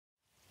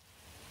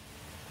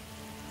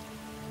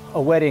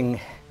A wedding,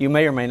 you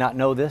may or may not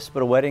know this,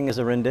 but a wedding is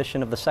a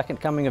rendition of the second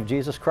coming of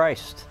Jesus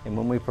Christ. And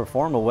when we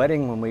perform a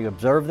wedding, when we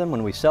observe them,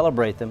 when we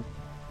celebrate them,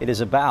 it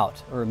is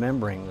about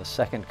remembering the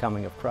second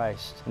coming of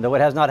Christ. And though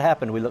it has not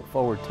happened, we look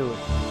forward to it.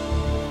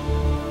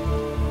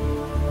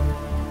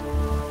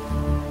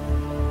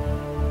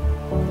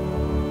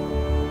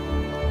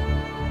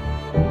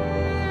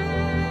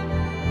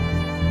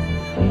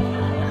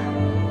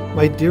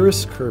 My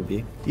dearest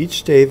Kirby,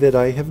 each day that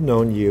I have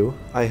known you,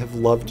 I have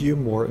loved you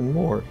more and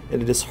more, and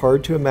it is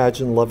hard to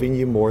imagine loving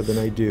you more than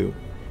I do.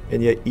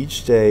 And yet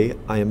each day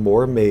I am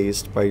more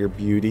amazed by your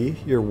beauty,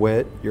 your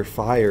wit, your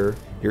fire,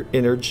 your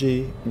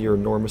energy, and your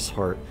enormous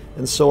heart.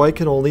 And so I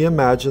can only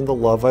imagine the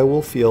love I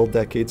will feel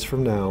decades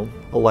from now,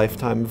 a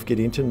lifetime of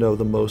getting to know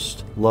the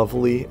most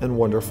lovely and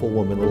wonderful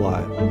woman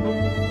alive.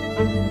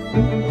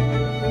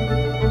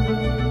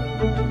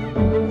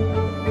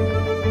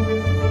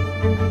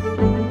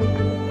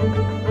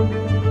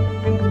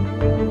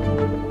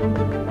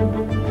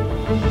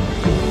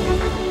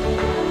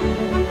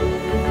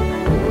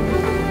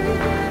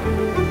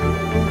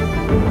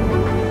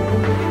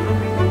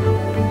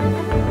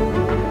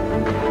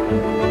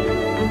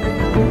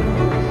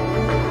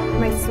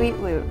 Sweet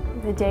Luke,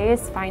 the day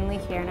is finally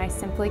here and I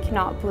simply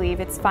cannot believe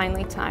it's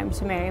finally time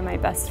to marry my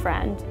best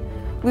friend.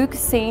 Luke,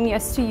 saying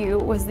yes to you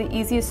was the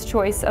easiest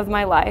choice of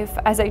my life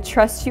as I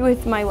trust you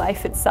with my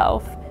life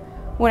itself.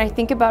 When I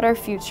think about our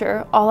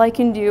future, all I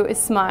can do is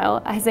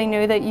smile as I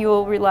know that you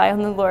will rely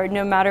on the Lord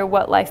no matter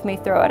what life may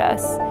throw at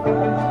us.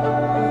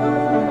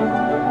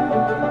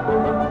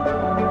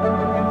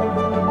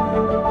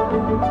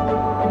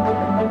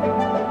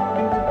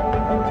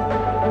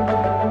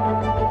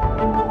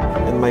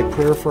 My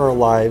prayer for our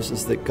lives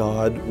is that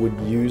God would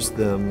use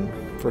them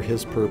for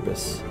His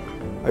purpose.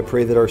 I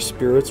pray that our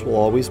spirits will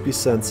always be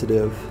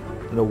sensitive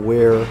and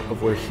aware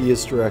of where He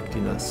is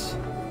directing us.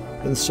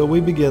 And so we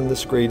begin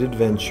this great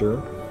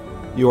adventure.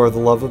 You are the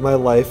love of my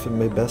life and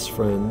my best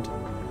friend,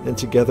 and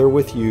together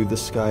with you the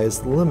sky is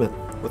the limit.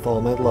 With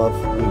all my love,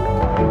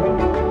 Luke.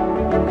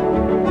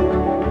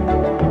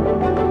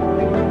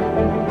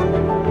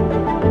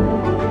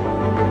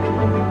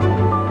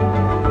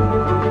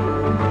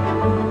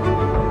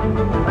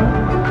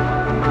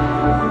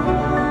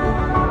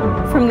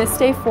 From this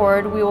day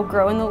forward, we will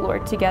grow in the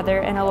Lord together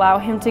and allow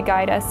Him to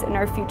guide us in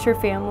our future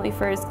family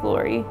for His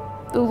glory.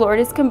 The Lord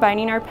is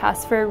combining our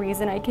past for a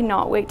reason. I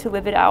cannot wait to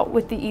live it out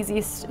with the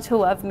easiest to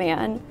love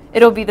man.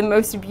 It'll be the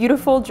most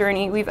beautiful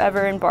journey we've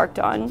ever embarked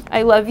on.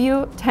 I love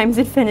you times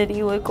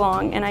infinity, Luke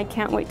Long, and I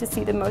can't wait to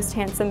see the most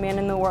handsome man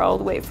in the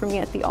world wait for me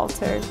at the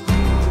altar.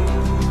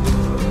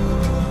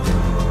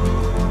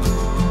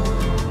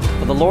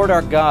 For the Lord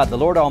our God, the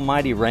Lord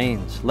Almighty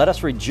reigns. Let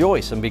us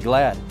rejoice and be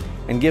glad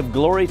and give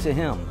glory to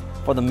Him.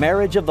 For the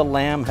marriage of the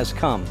Lamb has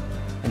come,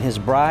 and His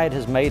bride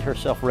has made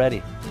herself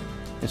ready.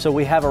 And so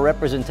we have a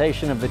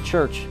representation of the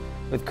church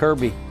with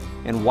Kirby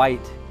in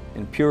white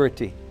and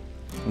purity,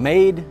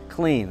 made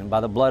clean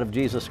by the blood of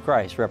Jesus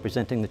Christ,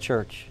 representing the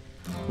church.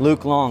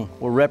 Luke Long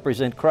will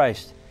represent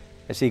Christ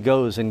as he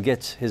goes and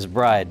gets his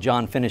bride.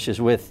 John finishes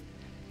with,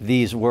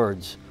 "These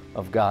words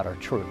of God are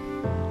true."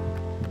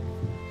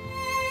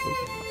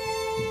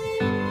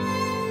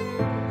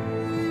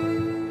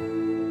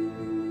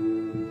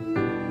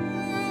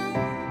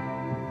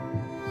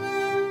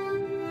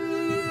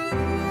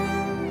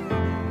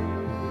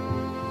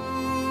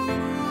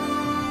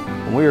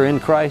 When we are in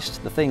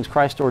Christ, the things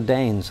Christ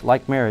ordains,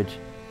 like marriage,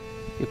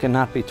 you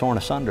cannot be torn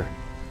asunder.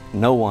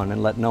 No one,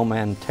 and let no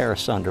man tear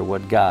asunder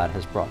what God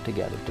has brought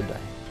together today.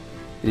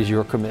 It is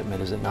your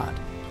commitment, is it not?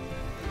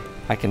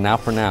 I can now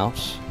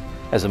pronounce,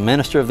 as a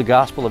minister of the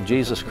gospel of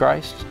Jesus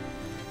Christ,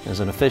 as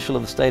an official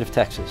of the state of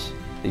Texas,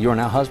 that you are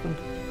now husband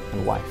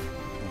and wife.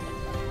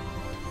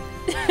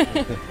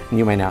 And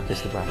you may now kiss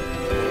the bride.